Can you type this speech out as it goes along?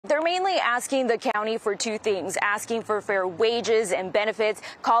they're mainly asking the county for two things, asking for fair wages and benefits,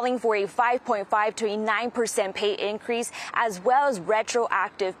 calling for a 5.5 to a 9% pay increase, as well as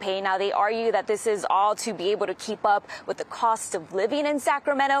retroactive pay. Now, they argue that this is all to be able to keep up with the cost of living in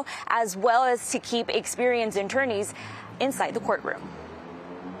Sacramento, as well as to keep experienced attorneys inside the courtroom.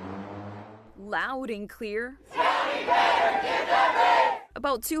 Loud and clear.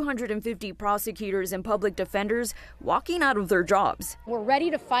 About 250 prosecutors and public defenders walking out of their jobs. We're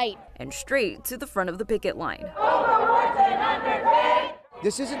ready to fight. And straight to the front of the picket line.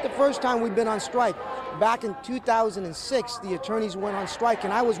 This isn't the first time we've been on strike. Back in 2006, the attorneys went on strike,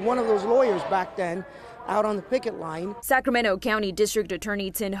 and I was one of those lawyers back then out on the picket line. Sacramento County District Attorney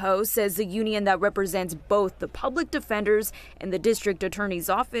Tin Ho says the union that represents both the public defenders and the district attorney's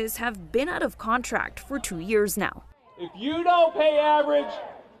office have been out of contract for 2 years now. If you don't pay average,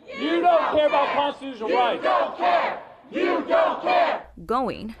 you don't care about constitutional rights. You don't care. You don't care.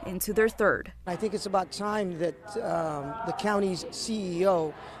 Going into their third. I think it's about time that the county's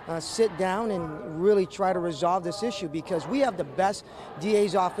CEO sit down and really try to resolve this issue, because we have the best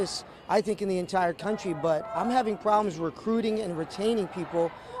DA's office, I think, in the entire country, but I'm having problems recruiting and retaining people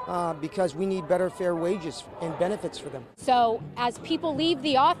because we need better fair wages and benefits for them. So as people leave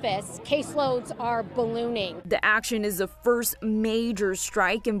the office, caseloads are ballooning. The action is the first major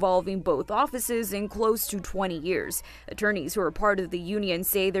strike involving both offices in close to 20 years. Attorneys who are part of the union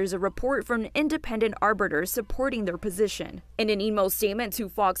say there's a report from an independent arbiter supporting their position. In an email statement to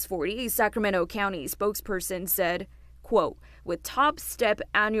Fox 40, a Sacramento County spokesperson said, quote, with top step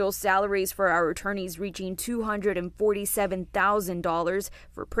annual salaries for our attorneys reaching $247,000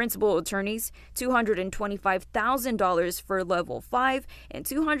 for principal attorneys, $225,000 for level 5, and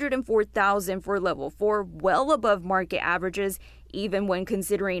 $204,000 for level 4, well above market averages. Even when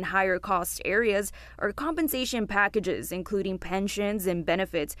considering higher cost areas, our compensation packages, including pensions and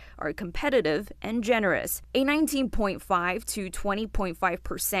benefits, are competitive and generous. A 19.5 to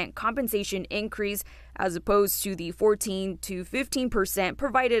 20.5% compensation increase, as opposed to the 14 to 15%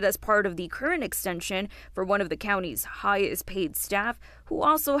 provided as part of the current extension for one of the county's highest paid staff, who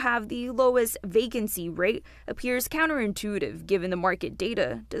also have the lowest vacancy rate, appears counterintuitive given the market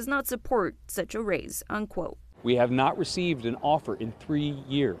data does not support such a raise, unquote. We have not received an offer in 3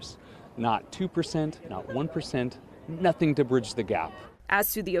 years. Not 2%, not 1%, nothing to bridge the gap.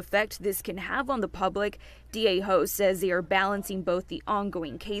 As to the effect this can have on the public, DA Ho says they are balancing both the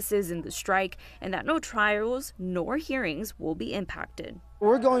ongoing cases in the strike and that no trials nor hearings will be impacted.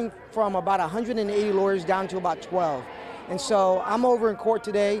 We're going from about 180 lawyers down to about 12. And so I'm over in court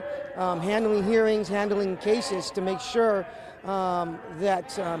today handling hearings, handling cases to make sure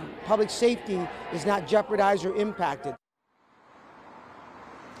that public safety is not jeopardized or impacted.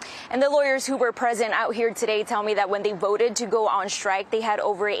 And the lawyers who were present out here today tell me that when they voted to go on strike, they had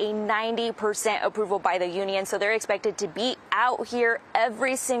over a 90% approval by the union. So they're expected to be out here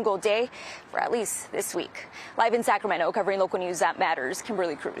every single day for at least this week. Live in Sacramento, covering local news that matters,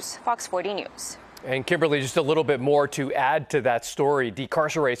 Kimberly Cruz, Fox 40 News. And Kimberly, just a little bit more to add to that story.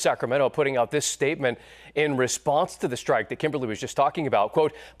 Decarcerate Sacramento putting out this statement in response to the strike that Kimberly was just talking about.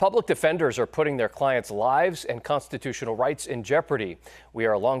 Quote, public defenders are putting their clients' lives and constitutional rights in jeopardy. We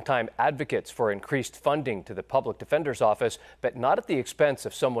are longtime advocates for increased funding to the public defender's office, but not at the expense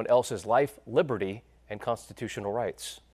of someone else's life, liberty, and constitutional rights.